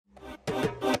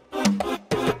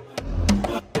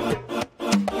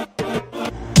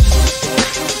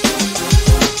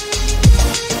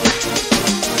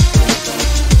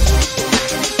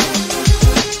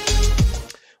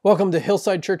Welcome to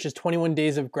Hillside Church's 21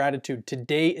 Days of Gratitude.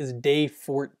 Today is day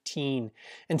 14,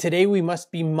 and today we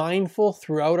must be mindful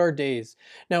throughout our days.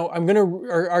 Now,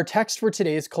 our text for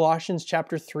today is Colossians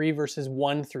chapter 3, verses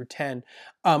 1 through 10.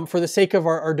 For the sake of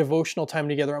our devotional time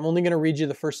together, I'm only going to read you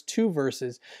the first two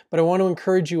verses, but I want to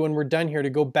encourage you when we're done here to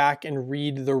go back and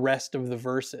read the rest of the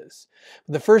verses.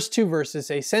 The first two verses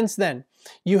say, "Since then,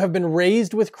 you have been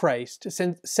raised with Christ.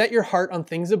 Set your heart on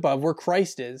things above where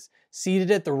Christ is,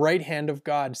 seated at the right hand of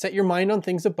God. Set your mind on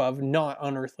things above, not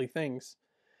on earthly things."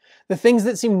 The things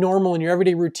that seem normal in your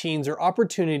everyday routines are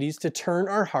opportunities to turn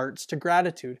our hearts to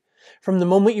gratitude. From the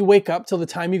moment you wake up till the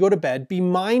time you go to bed, be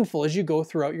mindful as you go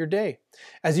throughout your day.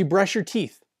 As you brush your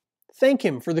teeth, thank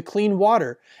Him for the clean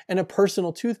water and a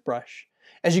personal toothbrush.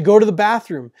 As you go to the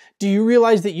bathroom, do you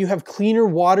realize that you have cleaner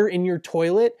water in your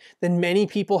toilet than many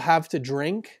people have to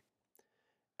drink?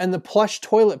 And the plush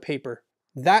toilet paper,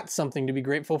 that's something to be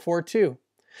grateful for too.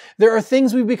 There are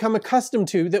things we become accustomed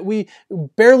to that we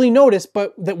barely notice,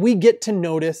 but that we get to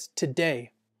notice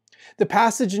today. The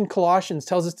passage in Colossians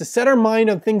tells us to set our mind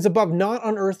on things above, not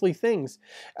on earthly things.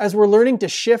 As we're learning to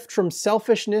shift from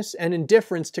selfishness and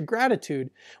indifference to gratitude,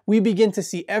 we begin to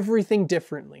see everything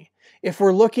differently. If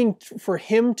we're looking for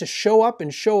Him to show up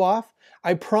and show off,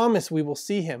 I promise we will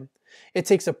see Him. It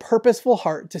takes a purposeful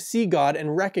heart to see God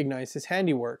and recognize His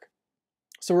handiwork.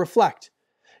 So reflect.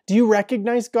 Do you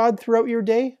recognize God throughout your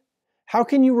day? How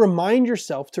can you remind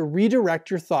yourself to redirect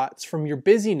your thoughts from your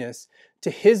busyness to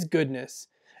His goodness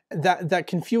that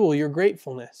can fuel your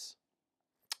gratefulness?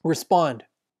 Respond.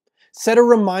 Set a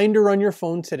reminder on your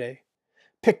phone today.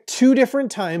 Pick 2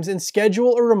 different times and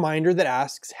schedule a reminder that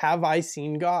asks, "Have I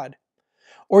seen God?"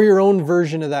 Or your own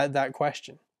version of that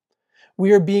question.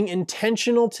 We are being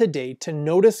intentional today to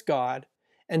notice God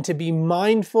and to be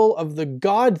mindful of the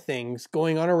God things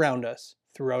going on around us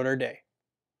throughout our day.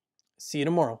 See you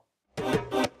tomorrow.